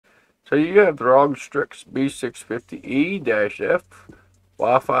So you have the ROG STRIX B650E-F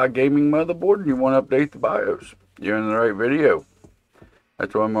Wi-Fi gaming motherboard, and you want to update the BIOS. You're in the right video.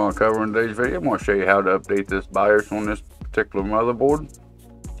 That's what I'm going to cover in today's video. I'm going to show you how to update this BIOS on this particular motherboard.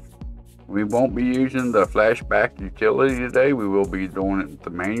 We won't be using the flashback utility today. We will be doing it the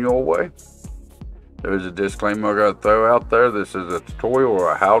manual way. There's a disclaimer I got to throw out there. This is a tutorial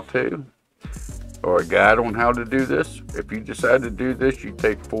or a how-to or a guide on how to do this. If you decide to do this, you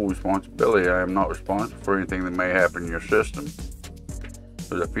take full responsibility. I am not responsible for anything that may happen in your system.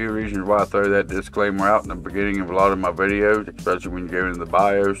 There's a few reasons why I throw that disclaimer out in the beginning of a lot of my videos, especially when you go into the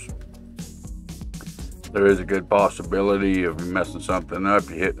BIOS. There is a good possibility of you messing something up,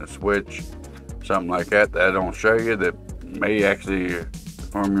 you hitting a switch, something like that I don't show you, that may actually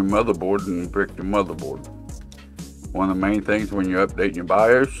harm your motherboard and brick your motherboard. One of the main things when you're updating your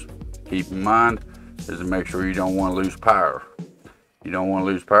BIOS, keep in mind, is to make sure you don't want to lose power. You don't want to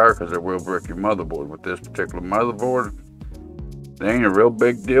lose power because it will brick your motherboard. With this particular motherboard, it ain't a real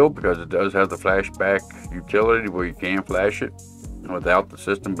big deal because it does have the flashback utility where you can flash it without the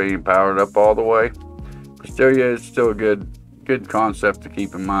system being powered up all the way. But still, yeah, it's still a good concept to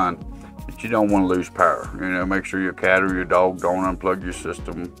keep in mind that you don't want to lose power. You know, make sure your cat or your dog don't unplug your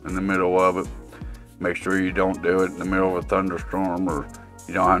system in the middle of it. Make sure you don't do it in the middle of a thunderstorm, or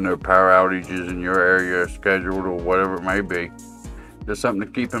you don't have no power outages in your area scheduled, or whatever it may be. Just something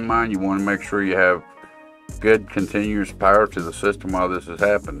to keep in mind. You want to make sure you have good continuous power to the system while this is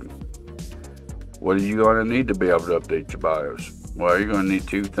happening. What are you going to need to be able to update your BIOS? Well, you're going to need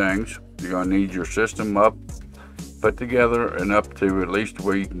two things. You're going to need your system up, put together, and up to at least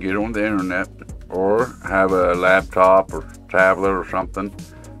where you can get on the internet, or have a laptop or tablet or something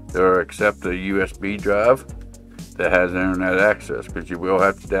that accept a USB drive that has internet access, because you will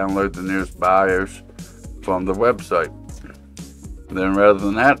have to download the newest BIOS from the website. Then rather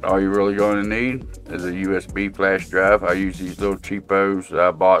than that, all you're really going to need is a USB flash drive. I use these little cheapos that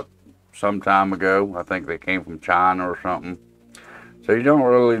I bought some time ago. I think they came from China or something. So you don't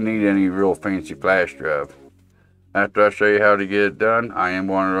really need any real fancy flash drive. After I show you how to get it done, I am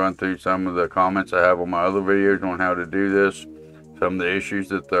going to run through some of the comments I have on my other videos on how to do this, some of the issues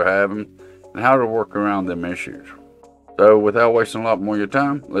that they're having, and how to work around them issues. So without wasting a lot more of your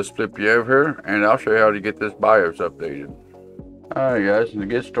time, let's flip you over here and I'll show you how to get this BIOS updated. Alright guys, to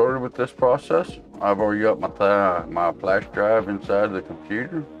get started with this process, I've already got my flash drive inside the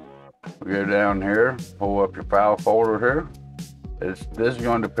computer. We go down here, pull up your file folder here. This is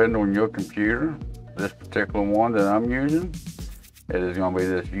going to depend on your computer. This particular one that I'm using, it is going to be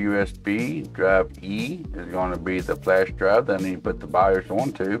this USB drive E. Is going to be the flash drive that I need to put the BIOS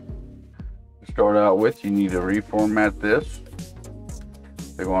onto. To start out with, you need to reformat this.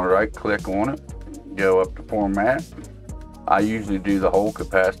 You're going to right click on it, go up to format. I usually do the whole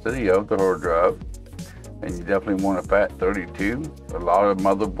capacity of the hard drive, and you definitely want a FAT32. A lot of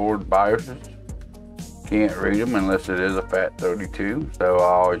motherboard BIOSes can't read them unless it is a FAT32, so I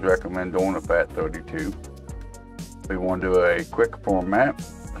always recommend doing a FAT32. We want to do a quick format,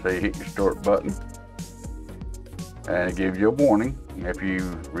 so you hit your start button, and it gives you a warning. If you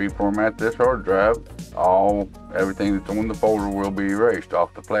reformat this hard drive, everything that's on the folder will be erased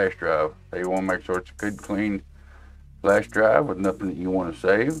off the flash drive. So you want to make sure it's a good, clean flash drive with nothing that you want to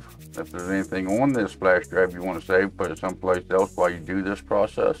save. If there's anything on this flash drive you want to save, put it someplace else while you do this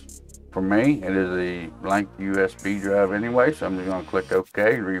process. For me, it is a blank USB drive anyway, so I'm just going to click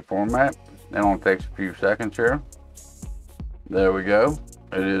OK, reformat. That only takes a few seconds here. There we go.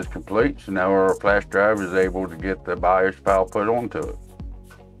 It is complete, so now our flash drive is able to get the BIOS file put onto it.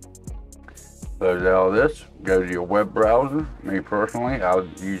 Close out of this, go to your web browser. Me personally, I'll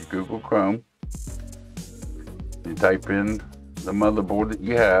use Google Chrome. You type in the motherboard that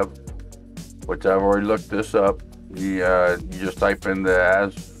you have, which I've already looked this up. You just type in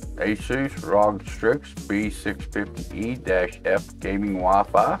the ASUS ROG STRIX B650E-F gaming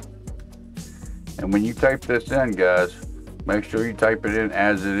Wi-Fi. And when you type this in, guys, make sure you type it in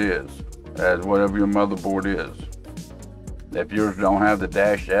as it is, as whatever your motherboard is. If yours don't have the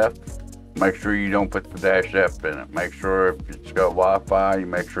 -F, make sure you don't put the -F in it. Make sure if it's got Wi-Fi, you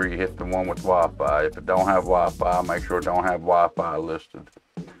make sure you hit the one with Wi-Fi. If it don't have Wi-Fi, make sure it don't have Wi-Fi listed.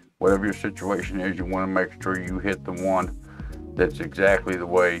 Whatever your situation is, you want to make sure you hit the one that's exactly the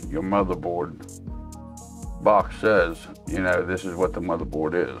way your motherboard box says. You know, this is what the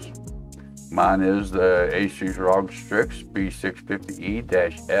motherboard is. Mine is the ASUS ROG STRIX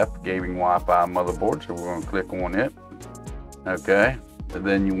B650E-F gaming Wi-Fi motherboard, so we're going to click on it. Okay, and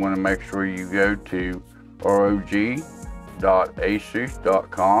then you want to make sure you go to rog.asus.com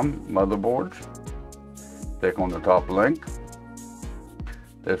motherboards. Click on the top link.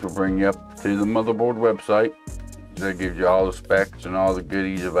 This will bring you up to the motherboard website. That gives you all the specs and all the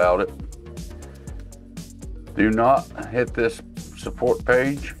goodies about it. Do not hit this support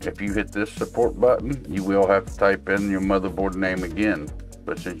page. If you hit this support button, you will have to type in your motherboard name again.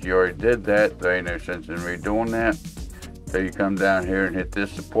 But since you already did that, there ain't no sense in redoing that. So you come down here and hit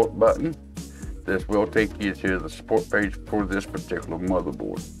this support button. This will take you to the support page for this particular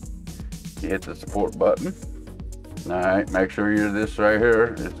motherboard. You hit the support button. Alright, make sure you're this right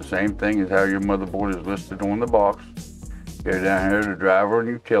here. It's the same thing as how your motherboard is listed on the box. Go down here to driver and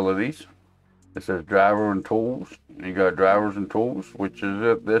utilities. It says driver and tools. You got drivers and tools, which is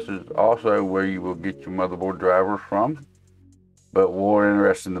it. This is also where you will get your motherboard drivers from. But we're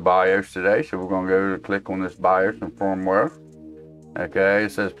interested in the BIOS today, so we're going to go to click on this BIOS and firmware. Okay,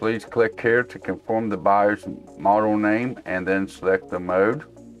 it says please click here to confirm the BIOS model name and then select the mode.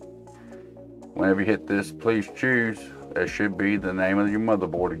 Whenever you hit this, please choose. It should be the name of your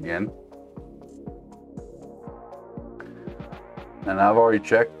motherboard again. And I've already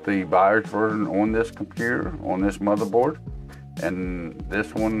checked the BIOS version on this computer, on this motherboard. And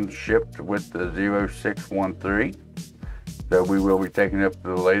this one shipped with the 0613. So we will be taking up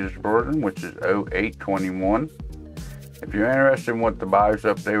the latest version, which is 0821. If you're interested in what the BIOS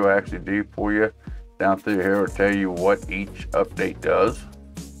update will actually do for you, down through here will tell you what each update does.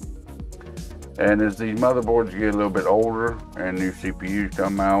 And as these motherboards get a little bit older and new CPUs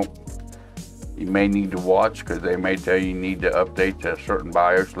come out, you may need to watch, because they may tell you need to update to a certain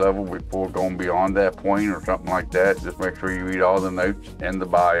BIOS level before going beyond that point or something like that. Just make sure you read all the notes and the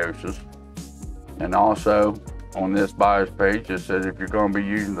BIOSes. And also on this BIOS page, it says if you're going to be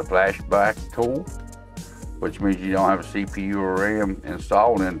using the flashback tool, which means you don't have a CPU or RAM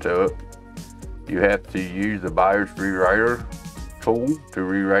installed into it, you have to use the BIOS rewriter tool to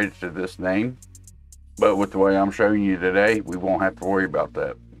rewrite it to this name. But with the way I'm showing you today, we won't have to worry about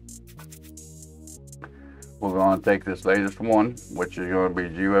that. We're going to take this latest one, which is going to be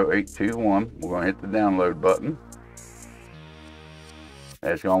 0821. We're going to hit the download button.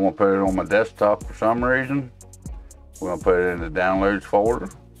 It's going to put it on my desktop for some reason. We're going to put it in the downloads folder.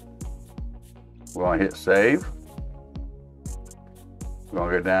 We're going to hit save. We're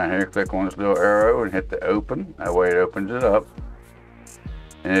going to go down here, click on this little arrow and hit the open. That way it opens it up.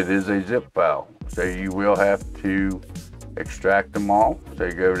 And it is a zip file. So you will have to extract them all. So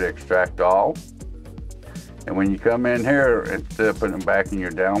you go to extract all. And when you come in here, instead of putting them back in your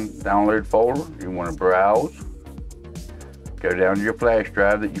download folder, you want to browse. Go down to your flash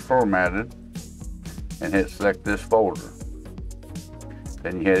drive that you formatted and hit select this folder.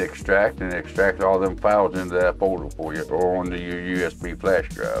 Then you hit extract and extract all them files into that folder for you or onto your USB flash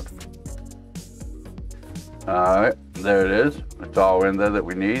drive. Alright, there it is. It's all in there that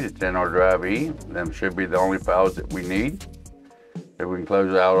we need. It's in our drive E. Them should be the only files that we need. So we can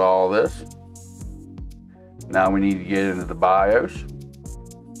close out all this. Now we need to get into the BIOS.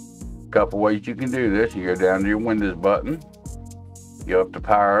 A couple ways you can do this. You go down to your Windows button, go up to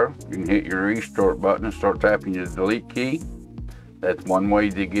power, you can hit your restart button and start tapping your delete key. That's one way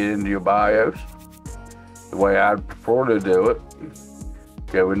to get into your BIOS. The way I'd prefer to do it,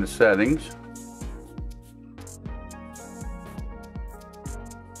 go into settings,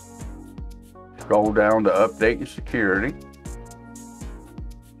 scroll down to update and security,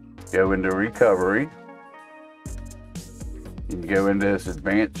 go into recovery, you can go into this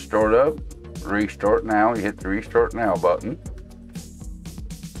advanced startup, restart now. You hit the restart now button.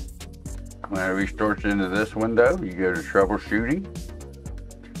 When it restarts into this window, you go to troubleshooting,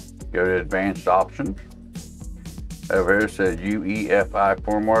 go to advanced options. Over here it says UEFI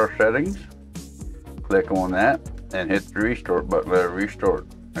firmware settings. Click on that and hit the restart button, let it restart.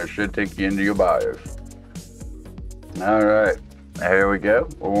 It should take you into your BIOS. Alright, here we go.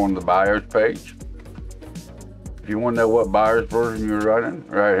 We're on the BIOS page. If you want to know what BIOS version you're running,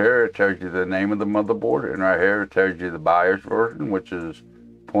 right here it tells you the name of the motherboard, and right here it tells you the BIOS version, which is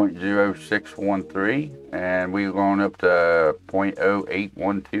 0.0613, and we're going up to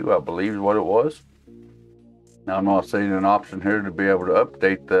 0.0812, I believe is what it was. Now I'm not seeing an option here to be able to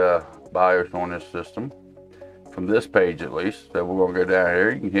update the BIOS on this system, from this page at least. So we're going to go down here,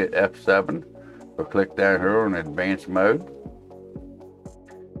 you can hit F7, or click down here on advanced mode.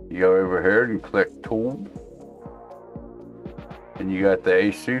 You go over here and click tool. And you got the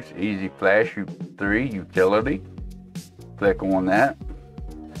ASUS Easy Flash 3 utility. Click on that.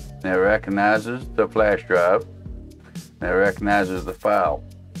 Now it recognizes the flash drive. Now it recognizes the file.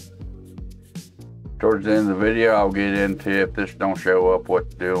 Towards the end of the video, I'll get into if this don't show up, what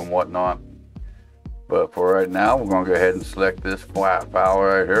to do and whatnot. But for right now, we're going to go ahead and select this file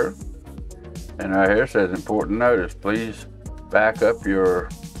right here. And right here it says important notice. Please back up your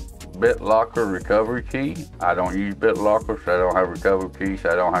BitLocker recovery key. I don't use BitLocker, so I don't have a recovery key,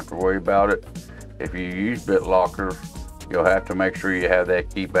 so I don't have to worry about it. If you use BitLocker, you'll have to make sure you have that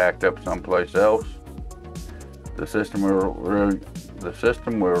key backed up someplace else. The system will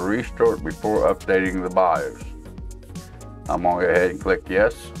restart before updating the BIOS. I'm going to go ahead and click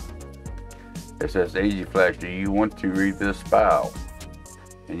yes. It says Easy Flash, do you want to read this file?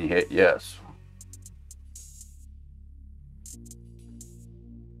 And you hit yes.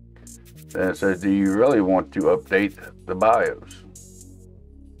 Then it says, do you really want to update the BIOS?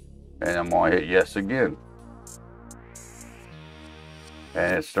 And I'm going to hit yes again.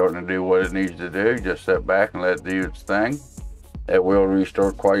 And it's starting to do what it needs to do. Just sit back and let it do its thing. It will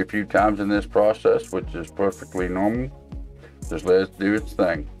restart quite a few times in this process, which is perfectly normal. Just let it do its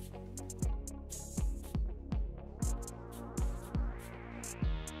thing.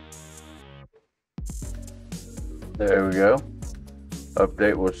 There we go.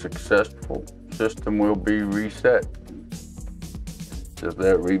 Update was successful. System will be reset. Just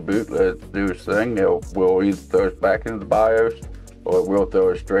let it reboot, let it do its thing. It will either throw us back into the BIOS, or it will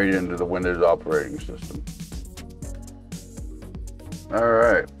throw us straight into the Windows operating system.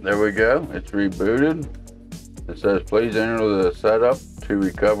 Alright, there we go. It's rebooted. It says please enter the setup to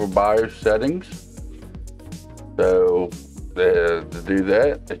recover BIOS settings. So to do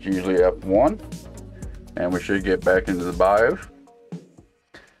that, it's usually F1. And we should get back into the BIOS,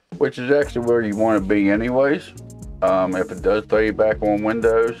 which is actually where you want to be anyways. If it does throw you back on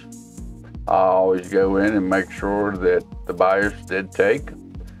Windows, I always go in and make sure that the BIOS did take.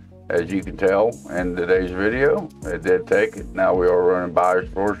 As you can tell in today's video, it did take it. Now we are running BIOS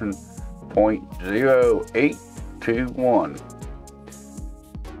version 0.0821.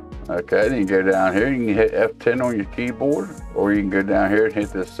 Okay, then you go down here, you can hit F10 on your keyboard, or you can go down here and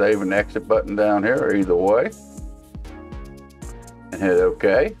hit the save and exit button down here, either way. And hit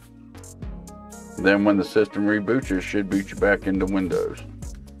OK. Then when the system reboots, it should boot you back into Windows.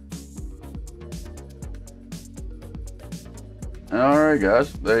 Alright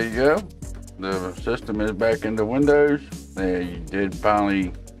guys, there you go. The system is back into Windows. You did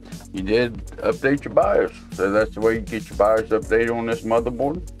update your BIOS. So that's the way you get your BIOS updated on this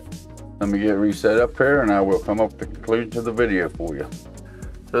motherboard. Let me get reset up here and I will come up with the conclusion of the video for you.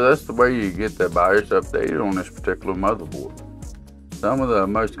 So that's the way you get the BIOS updated on this particular motherboard. Some of the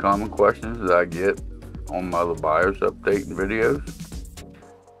most common questions that I get on my BIOS updating videos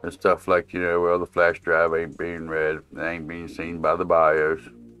is stuff like, well, the flash drive ain't being read, it ain't being seen by the BIOS,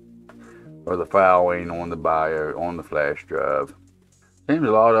 or the file ain't on the BIOS, on the flash drive. Seems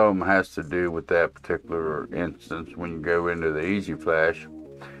a lot of them has to do with that particular instance when you go into the Easy Flash,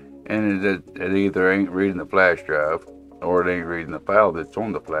 and it either ain't reading the flash drive, or it ain't reading the file that's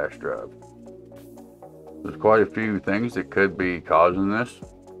on the flash drive. There's quite a few things that could be causing this.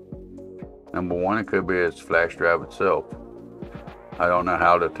 Number one, it could be its flash drive itself. I don't know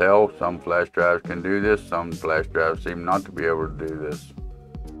how to tell. Some flash drives can do this, some flash drives seem not to be able to do this.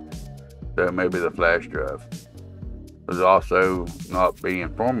 So it may be the flash drive. There's also not being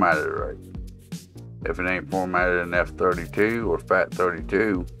formatted right. If it ain't formatted in F32 or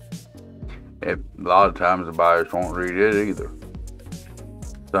FAT32, a lot of times the BIOS won't read it either.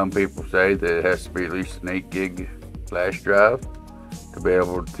 Some people say that it has to be at least an 8 gig flash drive to be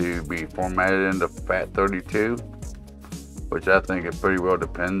able to be formatted into FAT32, which I think it pretty well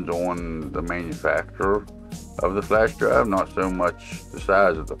depends on the manufacturer of the flash drive, not so much the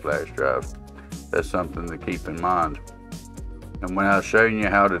size of the flash drive. That's something to keep in mind. And when I was showing you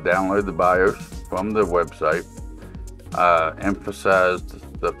how to download the BIOS from the website, I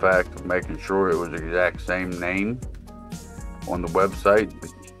emphasized the fact of making sure it was the exact same name on the website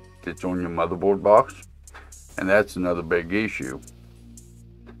that's on your motherboard box. And that's another big issue.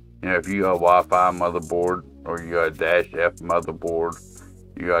 If you got a Wi-Fi motherboard, or you got a -F motherboard,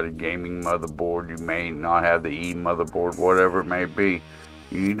 you got a gaming motherboard, you may not have the E motherboard, whatever it may be,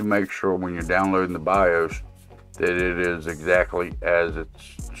 you need to make sure when you're downloading the BIOS that it is exactly as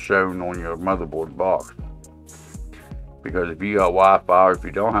it's shown on your motherboard box. Because if you got Wi-Fi, or if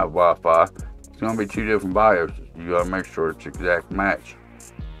you don't have Wi-Fi, it's going to be two different BIOSes. You got to make sure it's exact match.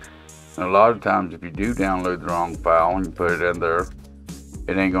 And a lot of times if you do download the wrong file and you put it in there,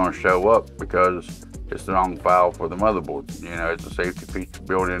 it ain't going to show up because it's the wrong file for the motherboard. It's a safety feature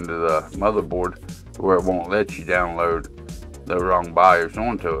built into the motherboard where it won't let you download the wrong BIOS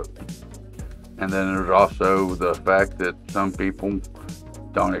onto it. And then there's also the fact that some people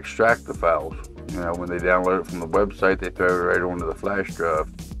don't extract the files. When they download it from the website, they throw it right onto the flash drive.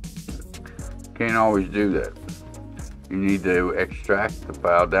 Can't always do that. You need to extract the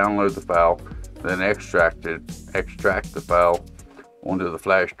file, download the file, then extract the file onto the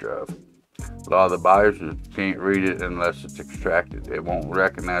flash drive. A lot of the BIOS can't read it unless it's extracted. It won't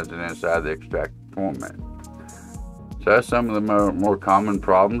recognize it inside the extracted format. So that's some of the more common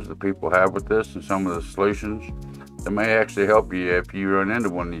problems that people have with this, and some of the solutions that may actually help you if you run into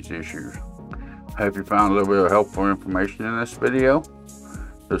one of these issues. I hope you found a little bit of helpful information in this video.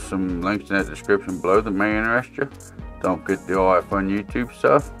 There's some links in that description below that may interest you. Don't forget to do all that fun YouTube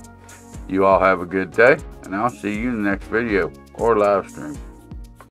stuff. You all have a good day, and I'll see you in the next video or live stream.